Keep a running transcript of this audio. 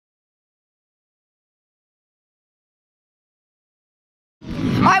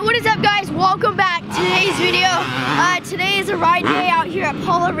Alright, what is up guys? Welcome back to today's video. Today is a ride day out here at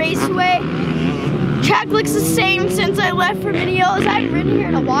Paula Raceway. Track looks the same since I left for videos. I haven't ridden here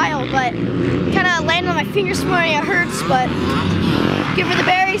in a while, but kind of landed on my finger this morning. It hurts, but give her the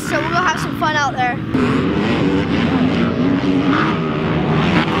berries, so we'll go have some fun out there.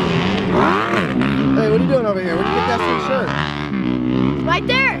 Hey, what are you doing over here? Where'd you get that sweet shirt? Right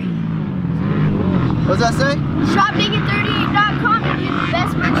there. What does that say? ShopNaked38.com and you're the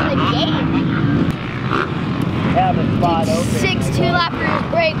best merch in the game. Have a spot open. 6 2-lappers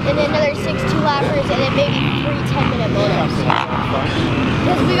break, and then another 6 2-lappers, and then maybe 3 10-minute motos.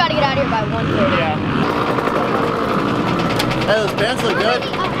 Because we gotta get out of here by 1:30. Yeah. Hey, those pants look good.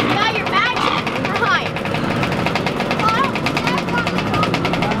 Now your bag's behind.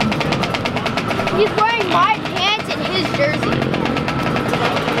 He's wearing my pants and his jersey.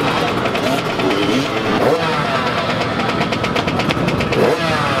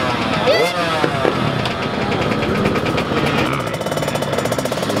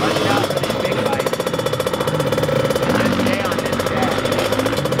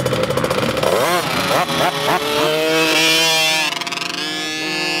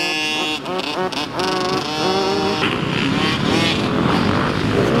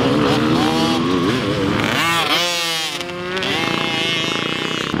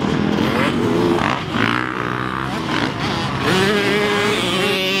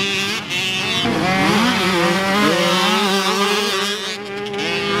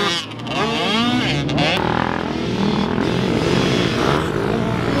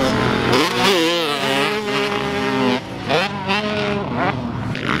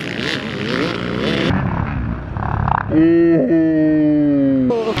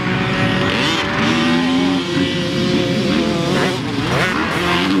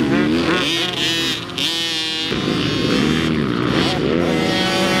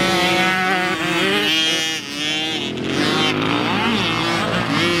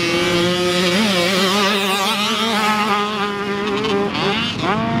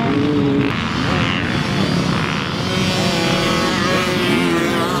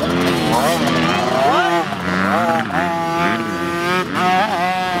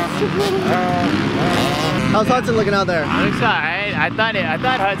 How's Hudson looking out there? Looks alright. I thought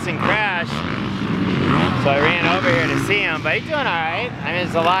Hudson crashed, so I ran over here to see him. But he's doing alright. I mean,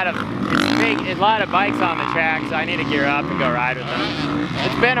 there's a lot of bikes on the track, so I need to gear up and go ride with them.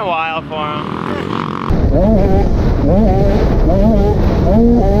 It's been a while for him.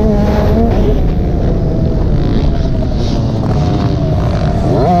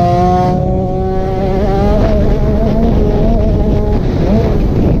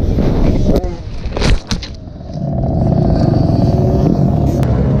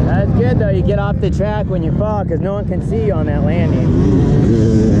 You get off the track when you fall because no one can see you on that landing.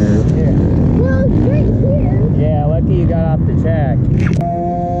 Here. Well, it's right here. Yeah, lucky you got off the track.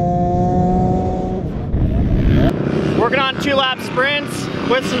 Working on 2-lap sprints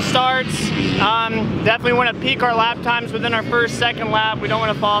with some starts. Definitely want to peak our lap times within our first, second lap. We don't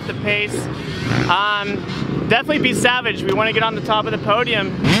want to fall off the pace. Definitely be savage. We want to get on the top of the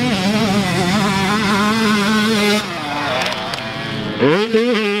podium.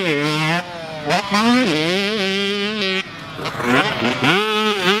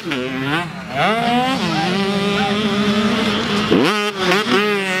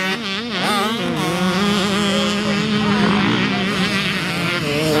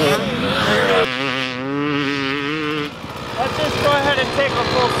 Let's just go ahead and take a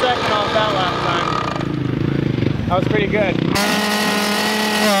full second off that lap time. That was pretty good.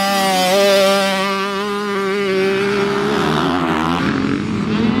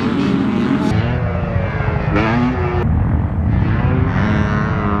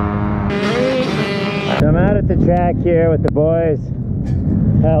 So I'm out at the track here with the boys.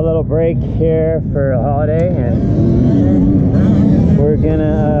 Had a little break here for a holiday, and we're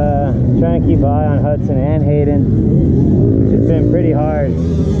gonna try and keep an eye on Hudson and Hayden. It's been pretty hard.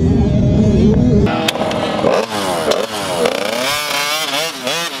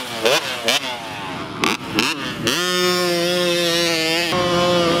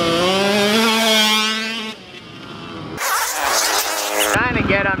 Trying to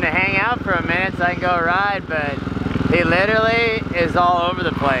get him to hang out for a minute so I can go ride, but he literally is all over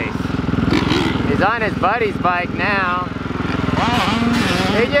the place. He's on his buddy's bike now.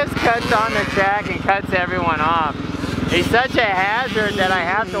 He just cuts on the track and cuts everyone off. He's such a hazard that I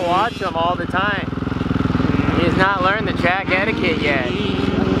have to watch him all the time. He's not learned the track etiquette yet.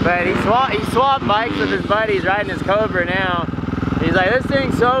 But he swapped bikes with his buddies riding his Cobra now. He's like, this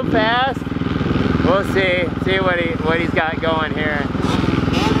thing's so fast. We'll see what he's got going here.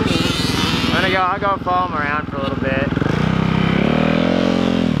 I'll go follow him around for a little bit.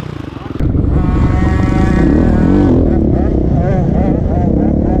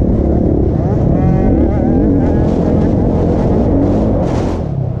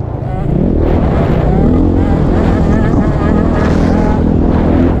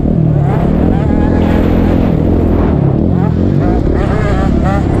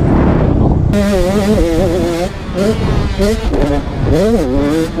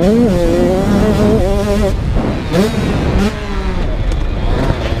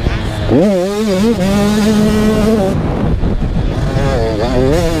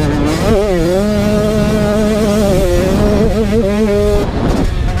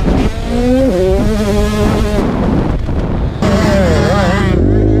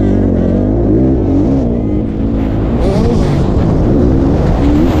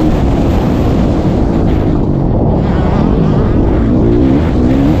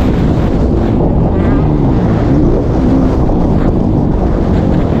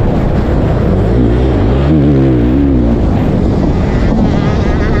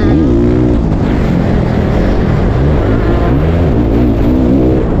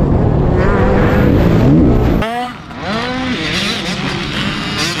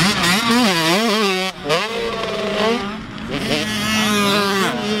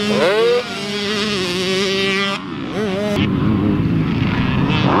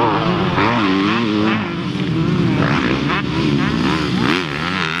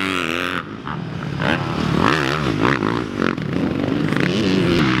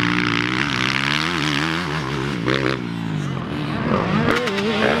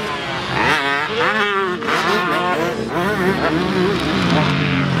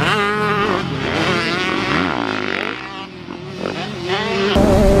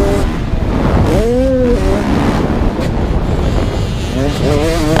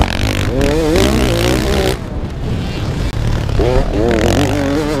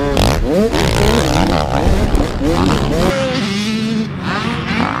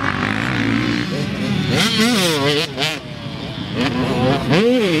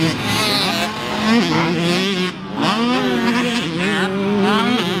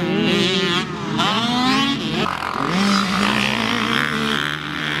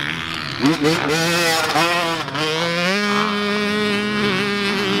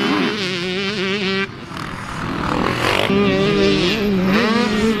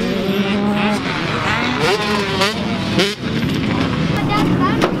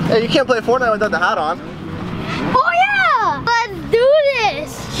 Hey, you can't play Fortnite without the hat on. Oh yeah! Let's do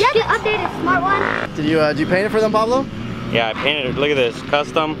this! You have the updated smart one. Did you paint it for them, Pablo? Yeah, I painted it. Look at this,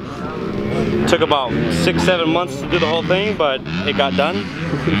 custom. Took about 6-7 months to do the whole thing, but it got done.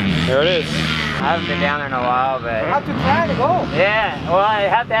 There it is. I haven't been down there in a while, but... Not too tired to go. Yeah, well, I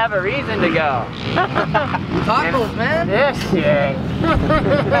have to have a reason to go. Tacos, man. This shit.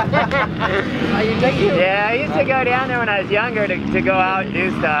 How you doing? Yeah, I used to go down there when I was younger to go out and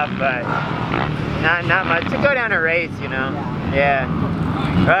do stuff, but not much. To go down and race, you know. Yeah.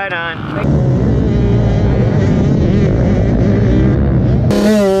 Right on.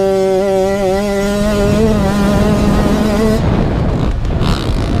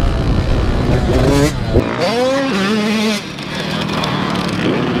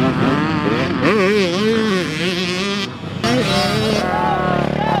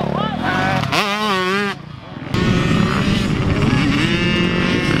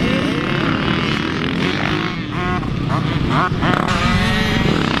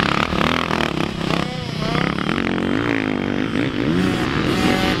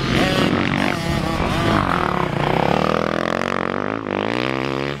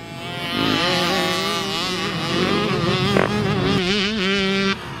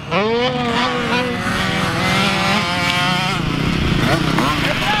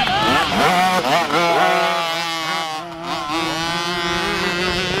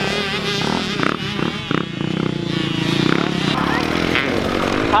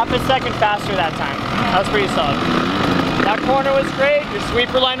 Half a second faster that time. That was pretty solid. That corner was great. Your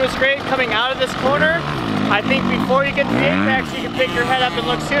sweeper line was great. Coming out of this corner, I think before you get to the apex, you can pick your head up and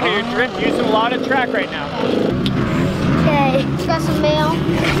look sooner. You're using a lot of track right now. Okay, got some mail.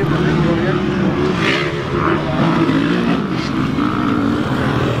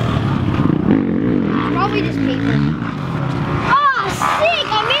 Probably just paper. Oh, sick!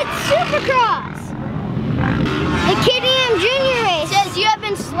 I made Supercross! The KTM Junior race says you have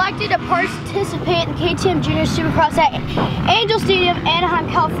been selected to participate in the KTM Junior Supercross at Angel Stadium, Anaheim,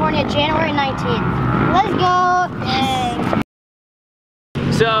 California, January 19th. Let's go! Yay.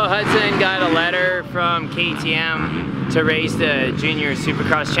 So Hudson got a letter from KTM to race the Junior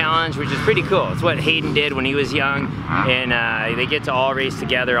Supercross Challenge, which is pretty cool. It's what Hayden did when he was young, and they get to all race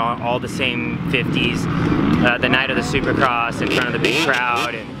together on all the same 50s the night of the Supercross in front of the big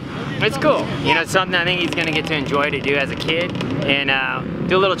crowd. And it's cool. You know, it's something I think he's going to get to enjoy to do as a kid, and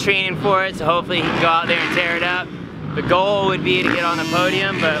do a little training for it, so hopefully he can go out there and tear it up. The goal would be to get on the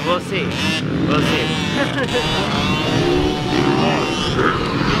podium, but we'll see. We'll see.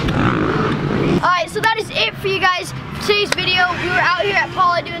 Alright, so that is it for you guys for today's video. We were out here at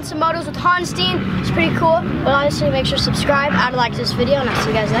Paula doing some motos with Hudson. It's pretty cool. But obviously make sure to subscribe, add a like to this video, and I'll see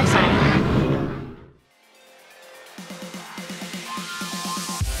you guys next time.